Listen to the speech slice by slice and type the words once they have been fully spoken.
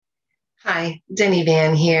Hi, Denny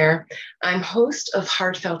Van here. I'm host of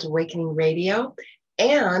Heartfelt Awakening Radio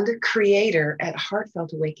and creator at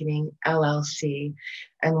Heartfelt Awakening LLC.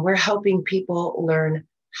 And we're helping people learn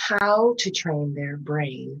how to train their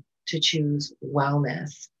brain to choose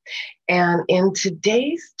wellness. And in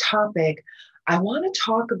today's topic, I want to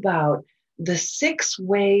talk about the 6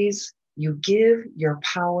 ways you give your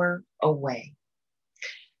power away.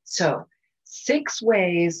 So, 6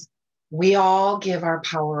 ways we all give our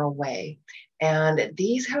power away. And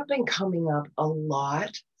these have been coming up a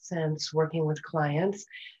lot since working with clients,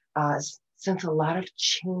 uh, since a lot of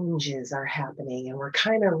changes are happening and we're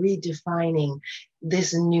kind of redefining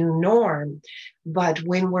this new norm. But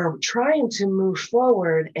when we're trying to move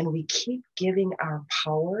forward and we keep giving our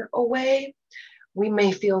power away, we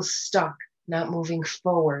may feel stuck, not moving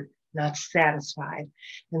forward, not satisfied.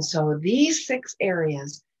 And so these 6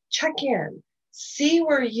 areas, check in, see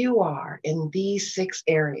where you are in these 6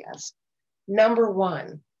 areas. Number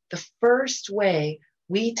one, the first way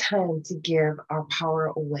we tend to give our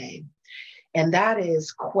power away, and that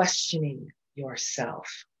is questioning yourself.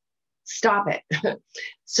 Stop it.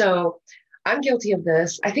 So I'm guilty of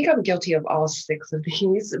this. I think I'm guilty of all 6 of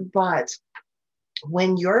these, but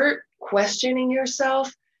when you're questioning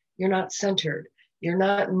yourself, you're not centered. You're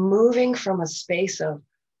not moving from a space of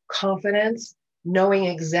confidence, knowing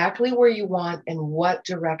exactly where you want and what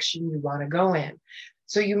direction you want to go in.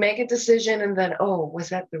 So you make a decision and then, oh, was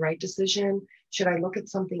that the right decision? Should I look at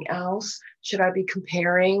something else? Should I be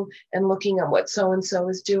comparing and looking at what so and so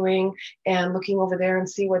is doing and looking over there and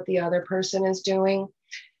see what the other person is doing?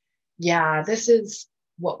 Yeah, this is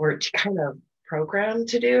what we're kind of programmed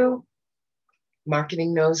to do.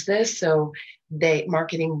 Marketing knows this. So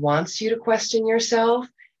marketing wants you to question yourself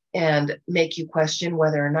and make you question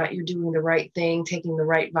whether or not you're doing the right thing, taking the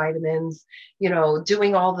right vitamins,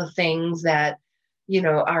 doing all the things that,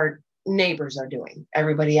 our neighbors are doing,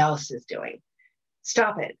 everybody else is doing.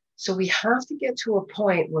 Stop it. So we have to get to a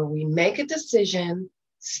point where we make a decision,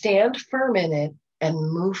 stand firm in it, and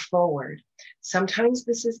move forward. Sometimes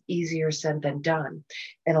this is easier said than done.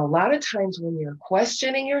 And a lot of times when you're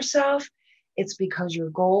questioning yourself, it's because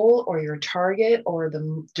your goal or your target or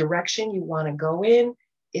the direction you want to go in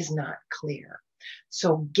is not clear.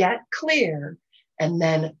 So get clear and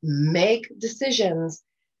then make decisions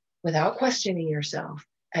without questioning yourself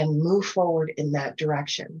and move forward in that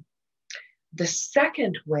direction. The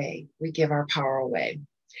second way we give our power away,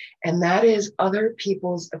 and that is other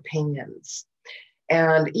people's opinions.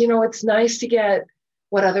 And, it's nice to get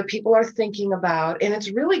what other people are thinking about. And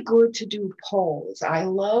it's really good to do polls. I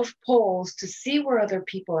love polls to see where other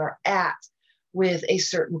people are at with a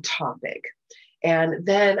certain topic. And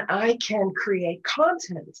then I can create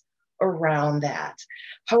content around that.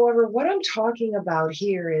 However, what I'm talking about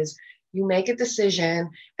here is you make a decision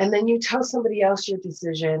and then you tell somebody else your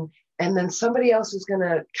decision, and then somebody else is going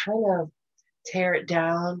to kind of tear it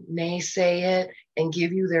down, naysay it, and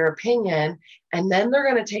give you their opinion. And then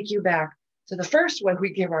they're going to take you back to the first one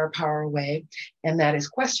we give our power away, and that is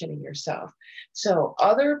questioning yourself. So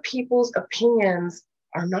other people's opinions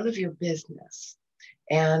are none of your business.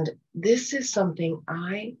 And this is something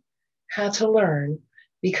I had to learn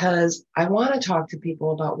because I want to talk to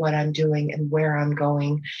people about what I'm doing and where I'm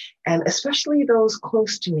going, and especially those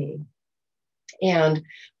close to me. And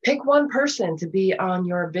pick one person to be on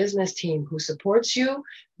your business team who supports you,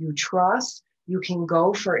 you trust, you can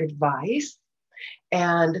go for advice,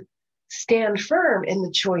 and stand firm in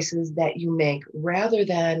the choices that you make rather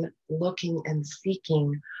than looking and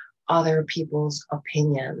seeking other people's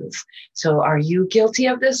opinions. So are you guilty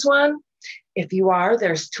of this one? If you are,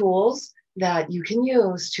 there's tools that you can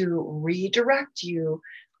use to redirect you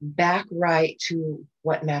back right to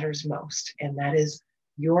what matters most. And that is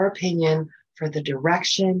your opinion for the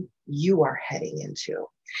direction you are heading into.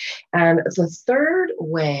 And the third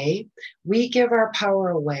way we give our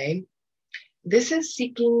power away, this is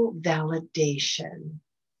seeking validation.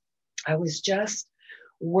 I was just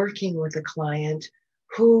working with a client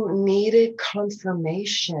who needed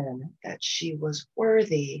confirmation that she was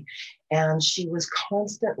worthy, and she was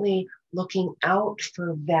constantly looking out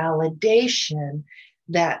for validation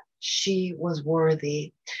that she was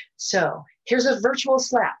worthy. So here's a virtual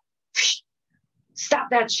slap. Stop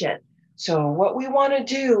that shit. So what we want to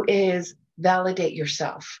do is validate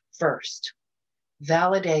yourself first.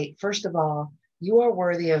 Validate, first of all, you are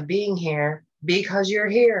worthy of being here because you're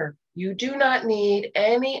here. You do not need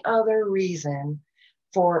any other reason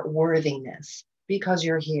for worthiness because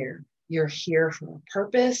you're here. You're here for a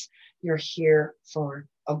purpose. You're here for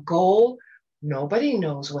a goal. Nobody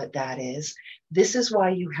knows what that is. This is why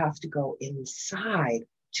you have to go inside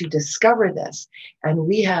to discover this. And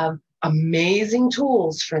we have amazing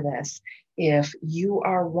tools for this. If you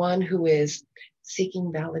are one who is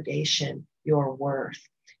seeking validation, your worth,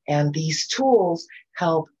 and these tools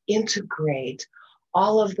help integrate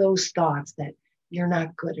all of those thoughts that you're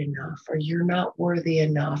not good enough, or you're not worthy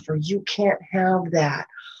enough, or you can't have that.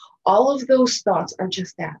 All of those thoughts are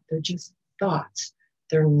just that. They're just thoughts.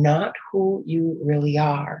 They're not who you really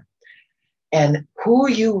are. And who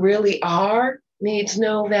you really are needs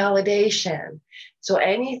no validation. So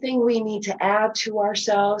anything we need to add to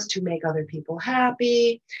ourselves to make other people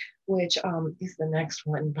happy, which is the next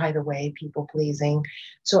one, by the way, people pleasing.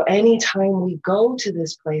 So anytime we go to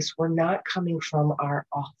this place, we're not coming from our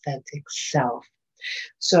authentic self.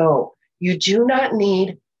 So you do not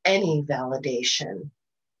need any validation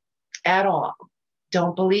at all.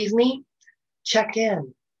 Don't believe me? Check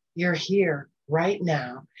in. You're here right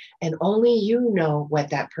now, and only you know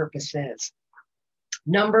what that purpose is.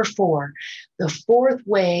 Number 4, the fourth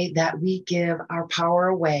way that we give our power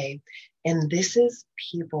away, and this is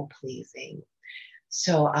people pleasing.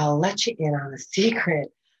 So I'll let you in on a secret.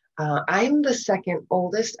 I'm the second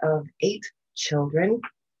oldest of 8 children,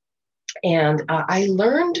 and I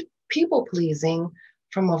learned people pleasing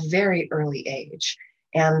from a very early age.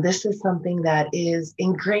 And this is something that is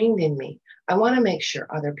ingrained in me. I want to make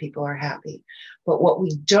sure other people are happy. But what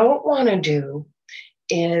we don't want to do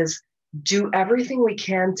is do everything we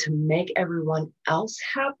can to make everyone else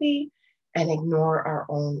happy and ignore our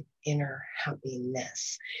own inner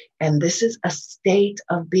happiness. And this is a state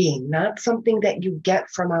of being, not something that you get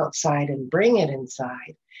from outside and bring it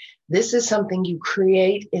inside. This is something you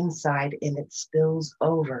create inside, and it spills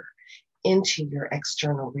over into your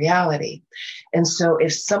external reality. And so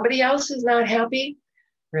if somebody else is not happy,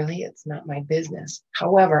 really, it's not my business.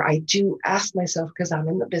 However, I do ask myself, because I'm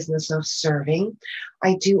in the business of serving,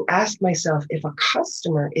 I do ask myself, if a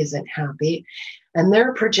customer isn't happy and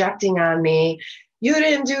they're projecting on me, you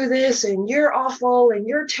didn't do this, and you're awful, and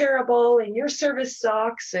you're terrible, and your service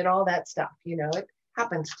sucks, and all that stuff. It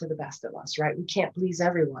happens to the best of us, right? We can't please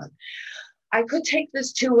everyone. I could take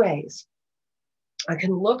this 2 ways. I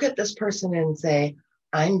can look at this person and say,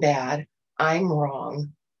 I'm bad, I'm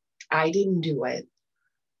wrong, I didn't do it,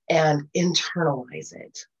 and internalize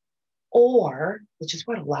it. Or, which is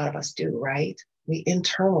what a lot of us do, right? We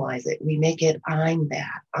internalize it. We make it, I'm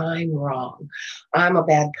bad, I'm wrong, I'm a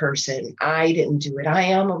bad person, I didn't do it, I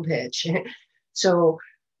am a bitch. So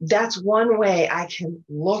that's one way I can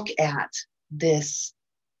look at this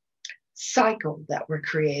cycle that we're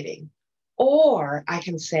creating. Or I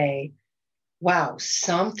can say, wow,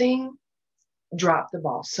 something dropped the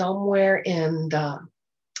ball somewhere in the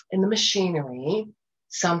machinery.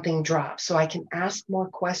 Something dropped. So I can ask more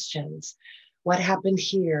questions. What happened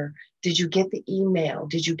here? Did you get the email?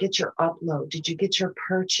 Did you get your upload? Did you get your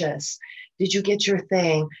purchase? Did you get your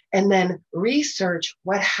thing? And then research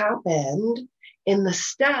what happened in the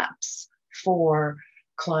steps for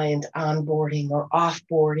client onboarding or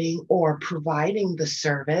offboarding or providing the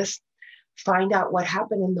service. Find out what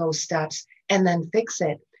happened in those steps and then fix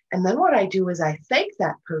it. And then what I do is I thank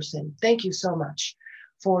that person. Thank you so much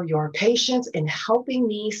for your patience in helping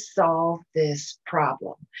me solve this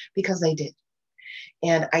problem, because they did.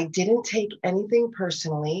 And I didn't take anything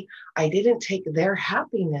personally. I didn't take their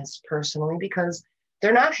happiness personally, because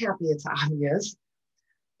they're not happy. It's obvious.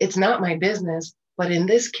 It's not my business. But in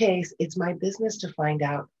this case, it's my business to find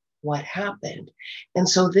out what happened. And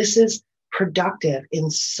so this is productive in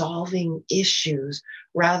solving issues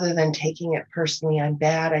rather than taking it personally. I'm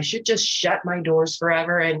bad. I should just shut my doors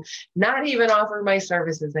forever and not even offer my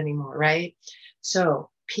services anymore, right? So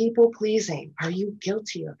people pleasing, are you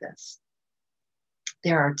guilty of this?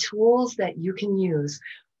 There are tools that you can use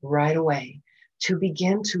right away to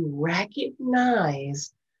begin to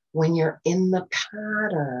recognize when you're in the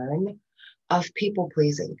pattern of people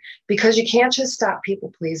pleasing, because you can't just stop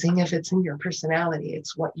people pleasing if it's in your personality.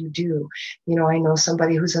 It's what you do. I know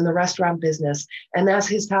somebody who's in the restaurant business, and that's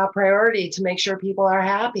his top priority, to make sure people are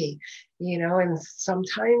happy, and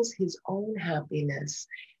sometimes his own happiness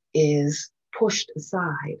is pushed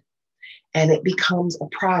aside, and it becomes a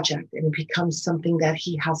project, and it becomes something that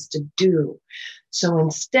he has to do. So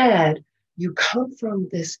instead, you come from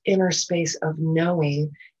this inner space of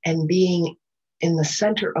knowing and being in the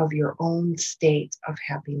center of your own state of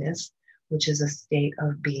happiness, which is a state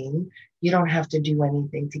of being. You don't have to do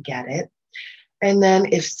anything to get it. And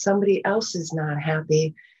then if somebody else is not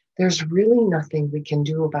happy, there's really nothing we can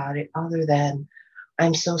do about it other than,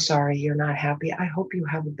 I'm so sorry you're not happy. I hope you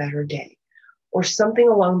have a better day. Or something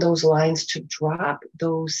along those lines, to drop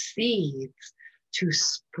those seeds to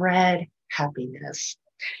spread happiness.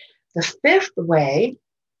 The fifth way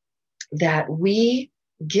that we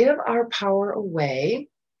give our power away.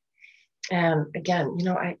 And again,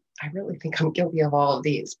 I really think I'm guilty of all of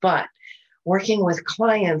these, but working with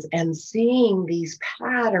clients and seeing these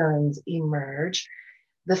patterns emerge,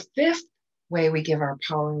 the fifth way we give our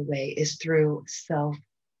power away is through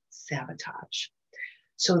self-sabotage.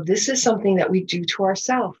 So this is something that we do to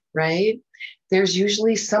ourselves, right? There's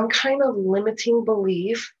usually some kind of limiting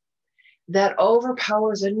belief that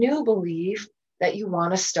overpowers a new belief that you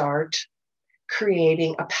want to start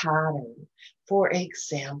creating a pattern. For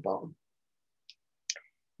example,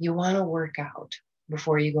 you want to work out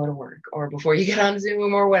before you go to work or before you get on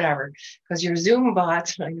Zoom or whatever, because your Zoom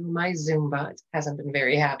bot, I know my Zoom bot hasn't been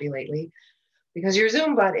very happy lately, because your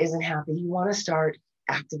Zoom bot isn't happy. You want to start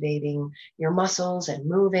activating your muscles and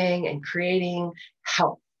moving and creating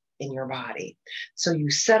health in your body. So you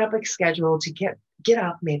set up a schedule to get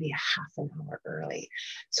up maybe a half an hour early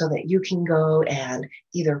so that you can go and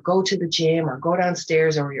either go to the gym or go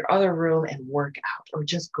downstairs or your other room and work out, or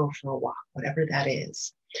just go for a walk, whatever that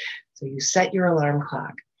is. So you set your alarm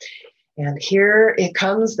clock. And here it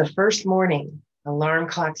comes the first morning. Alarm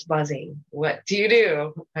clock's buzzing. What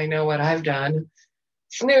do? I know what I've done.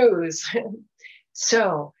 Snooze.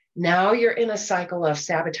 So now you're in a cycle of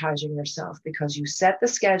sabotaging yourself because you set the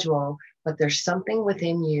schedule, but there's something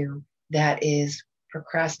within you that is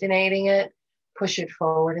procrastinating it. Push it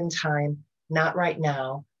forward in time, not right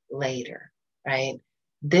now, later, right?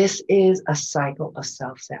 This is a cycle of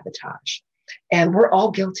self-sabotage. And we're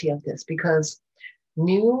all guilty of this because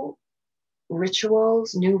new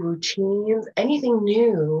rituals, new routines, anything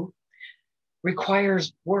new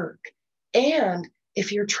requires work. And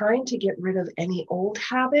if you're trying to get rid of any old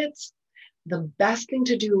habits, the best thing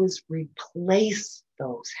to do is replace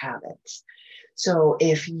those habits. So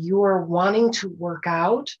if you're wanting to work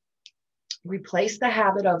out, replace the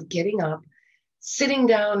habit of getting up, sitting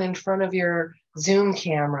down in front of your Zoom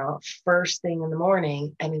camera first thing in the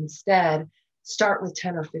morning, and instead start with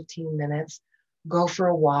 10 or 15 minutes, go for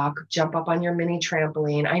a walk, jump up on your mini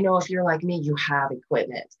trampoline. I know if you're like me, you have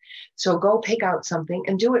equipment. So go pick out something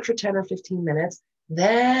and do it for 10 or 15 minutes,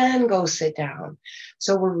 then go sit down.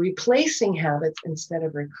 So we're replacing habits instead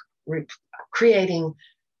of creating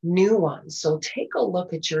new ones. So take a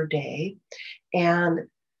look at your day and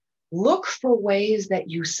look for ways that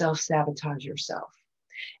you self-sabotage yourself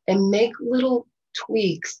and make little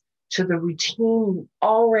tweaks to the routine you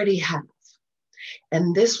already have.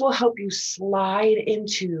 And this will help you slide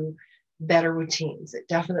into better routines. It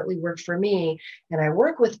definitely worked for me. And I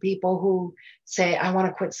work with people who say, I want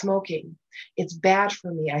to quit smoking. It's bad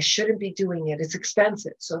for me. I shouldn't be doing it. It's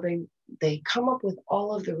expensive. So they come up with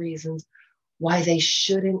all of the reasons why they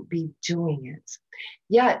shouldn't be doing it.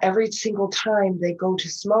 Yet every single time they go to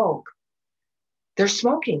smoke, they're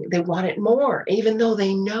smoking. They want it more, even though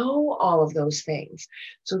they know all of those things.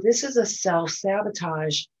 So this is a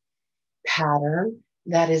self-sabotage pattern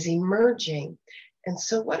that is emerging. And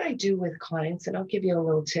so what I do with clients, and I'll give you a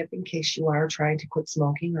little tip in case you are trying to quit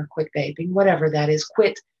smoking or quit vaping, whatever that is,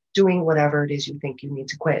 quit doing whatever it is you think you need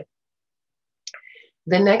to quit.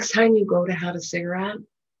 The next time you go to have a cigarette,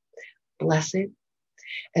 bless it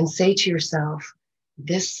and say to yourself,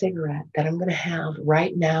 this cigarette that I'm going to have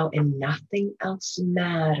right now and nothing else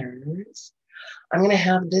matters, I'm going to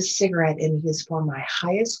have this cigarette and it is for my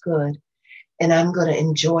highest good and I'm going to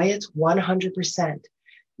enjoy it 100%.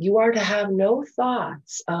 You are to have no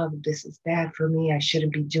thoughts of this is bad for me, I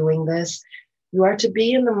shouldn't be doing this. You are to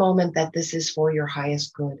be in the moment that this is for your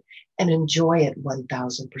highest good and enjoy it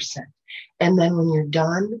 1000%. And then when you're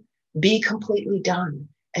done, be completely done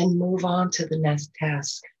and move on to the next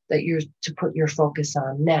task that you're to put your focus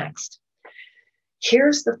on next.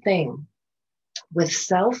 Here's the thing. With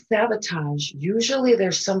self-sabotage, usually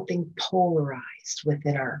there's something polarized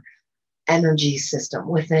within our energy system,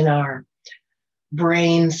 within our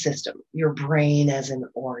brain system, your brain as an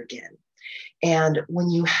organ. And when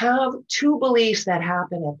you have two beliefs that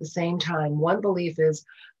happen at the same time, one belief is,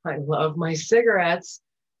 I love my cigarettes.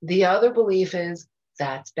 The other belief is,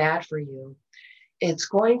 that's bad for you. It's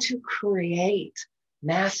going to create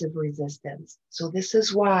massive resistance. So this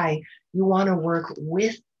is why you want to work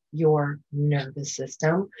with your nervous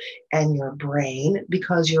system and your brain,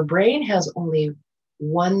 because your brain has only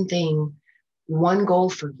one thing, one goal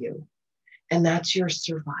for you, and that's your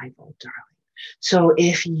survival, darling. So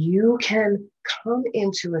if you can come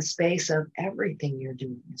into a space of everything you're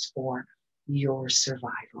doing is for your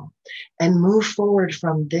survival and move forward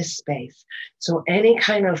from this space. So any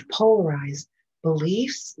kind of polarized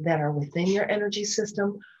beliefs that are within your energy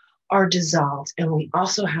system are dissolved. And we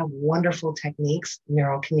also have wonderful techniques,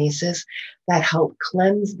 neurokinesis, that help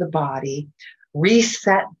cleanse the body,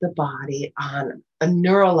 reset the body on a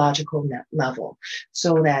neurological level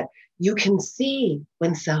so that you can see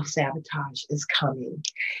when self-sabotage is coming.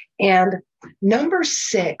 And number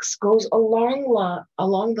 6 goes along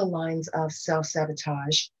the lines of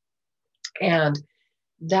self-sabotage, and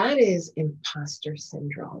that is imposter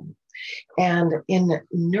syndrome. And in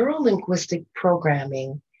neurolinguistic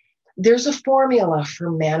programming, there's a formula for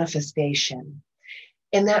manifestation.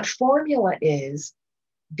 And that formula is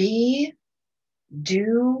be,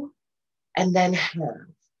 do, and then have.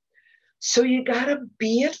 So you got to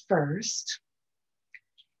be it first,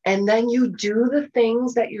 and then you do the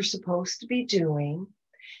things that you're supposed to be doing.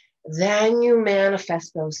 Then you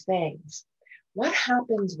manifest those things. What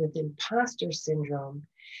happens with imposter syndrome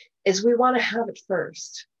is we want to have it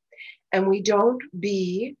first, and we don't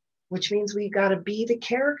be, which means we got to be the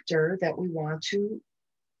character that we want to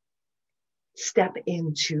step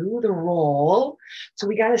into, the role. So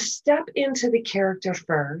we got to step into the character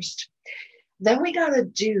first. Then we got to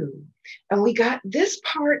do. And this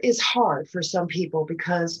part is hard for some people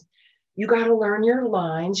because you got to learn your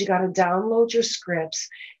lines, you got to download your scripts.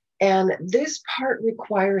 And this part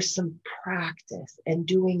requires some practice and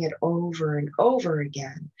doing it over and over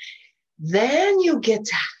again. Then you get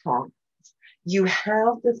to have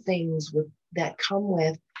the things that come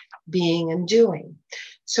with being and doing.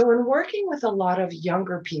 So in working with a lot of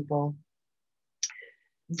younger people,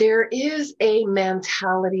 there is a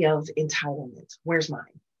mentality of entitlement. Where's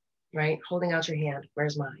mine? Right? Holding out your hand.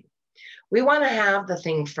 Where's mine? We want to have the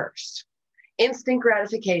thing first. Instant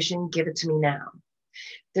gratification, give it to me now.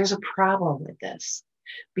 There's a problem with this.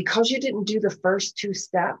 Because you didn't do the first 2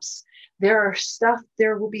 steps, there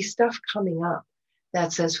will be stuff coming up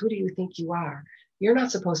that says, who do you think you are? You're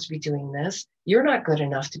not supposed to be doing this. You're not good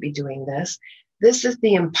enough to be doing this. This is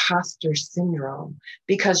the imposter syndrome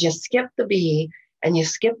because you skip the be and you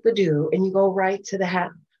skip the do and you go right to the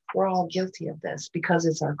have. We're all guilty of this because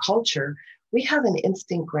it's our culture. We have an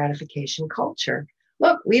instant gratification culture.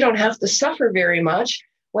 Look, we don't have to suffer very much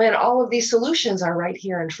when all of these solutions are right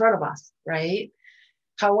here in front of us, right?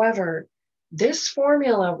 However, this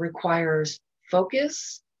formula requires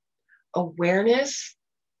focus, awareness,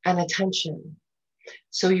 and attention.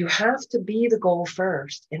 So you have to be the goal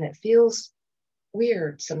first, and it feels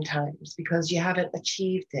weird sometimes because you haven't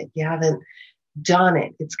achieved it. You haven't done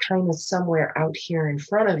it. It's kind of somewhere out here in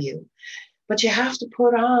front of you, but you have to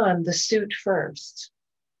put on the suit first.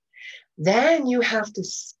 Then you have to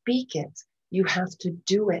speak it. You have to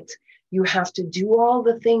do it. You have to do all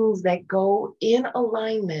the things that go in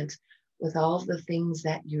alignment with all the things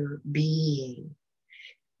that you're being.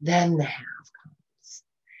 Then the have comes.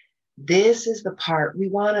 This is the part we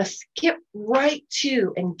want to skip right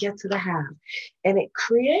to and get to the have. And it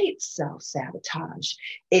creates self-sabotage.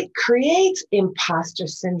 It creates imposter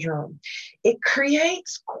syndrome. It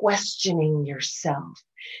creates questioning yourself.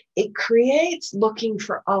 It creates looking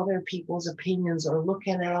for other people's opinions or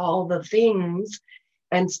looking at all the things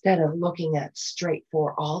instead of looking at straight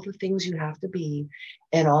for all the things you have to be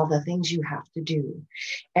and all the things you have to do.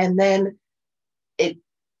 And then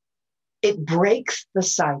it breaks the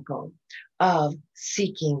cycle of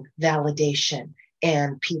seeking validation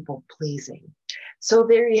and people pleasing. So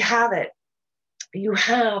there you have it. You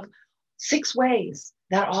have 6 ways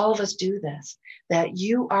that all of us do this, that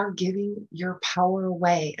you are giving your power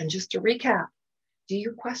away. And just to recap, do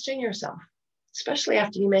you question yourself, especially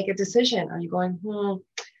after you make a decision? Are you going,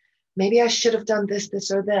 maybe I should have done this,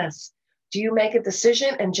 this, or this? Do you make a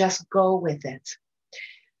decision and just go with it?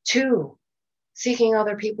 2, seeking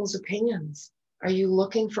other people's opinions. Are you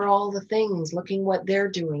looking for all the things, looking what they're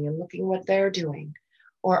doing and looking what they're doing?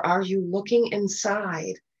 Or are you looking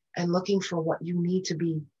inside and looking for what you need to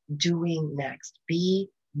be doing next? Be,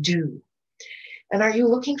 do. And are you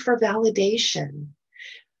looking for validation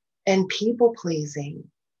and people pleasing?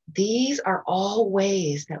 These are all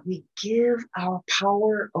ways that we give our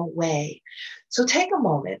power away. So take a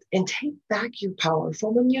moment and take back your power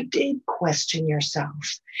from when you did question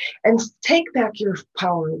yourself, and take back your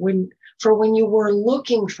power when you were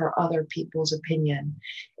looking for other people's opinion,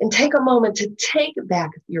 and take a moment to take back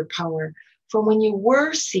your power from when you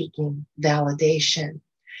were seeking validation,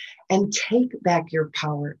 and take back your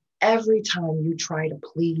power every time you try to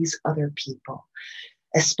please other people,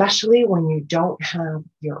 especially when you don't have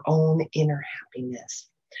your own inner happiness,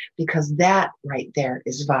 because that right there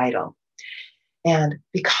is vital. And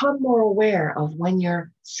become more aware of when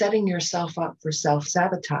you're setting yourself up for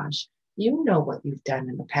self-sabotage. You know what you've done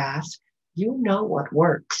in the past. You know what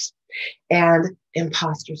works. And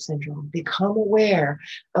imposter syndrome. Become aware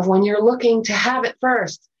of when you're looking to have it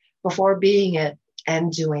first before being it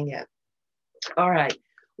and doing it. All right.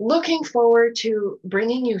 looking forward to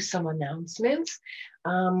bringing you some announcements.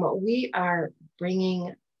 We are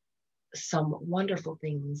bringing some wonderful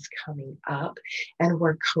things coming up, and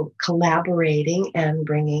we're collaborating and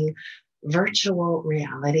bringing virtual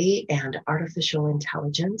reality and artificial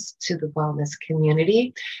intelligence to the wellness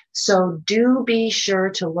community. So do be sure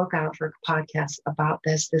to look out for podcasts about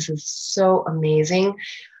this. This is so amazing.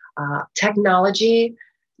 Technology,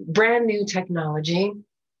 brand new technology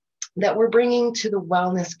that we're bringing to the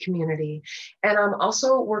wellness community. And I'm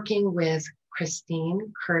also working with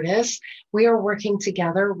Christine Curtis. We are working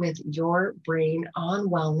together with Your Brain on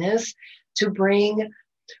Wellness to bring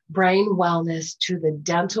brain wellness to the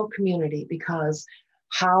dental community, because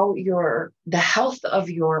the health of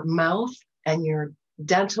your mouth and your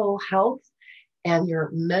dental health and your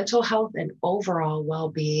mental health and overall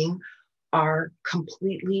well-being are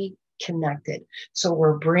completely connected. So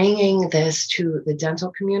we're bringing this to the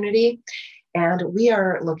dental community, and we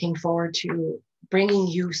are looking forward to bringing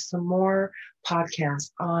you some more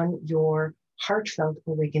podcasts on your heartfelt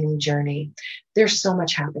awakening journey. There's so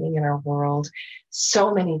much happening in our world,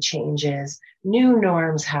 so many changes, new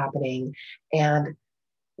norms happening, and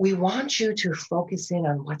we want you to focus in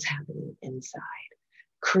on what's happening inside.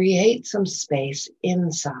 Create some space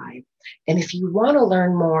inside. And if you want to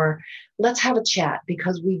learn more, let's have a chat,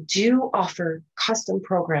 because we do offer custom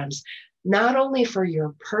programs, not only for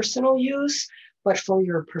your personal use, but for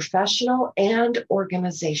your professional and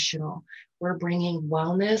organizational. We're bringing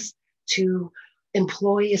wellness to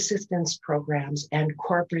employee assistance programs and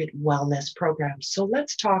corporate wellness programs. So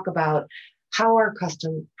let's talk about how our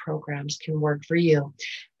custom programs can work for you.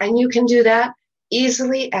 And you can do that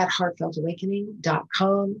easily at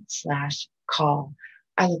heartfeltawakening.com/call.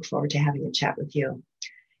 I look forward to having a chat with you.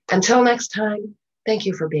 Until next time, thank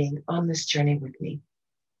you for being on this journey with me.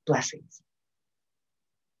 Blessings.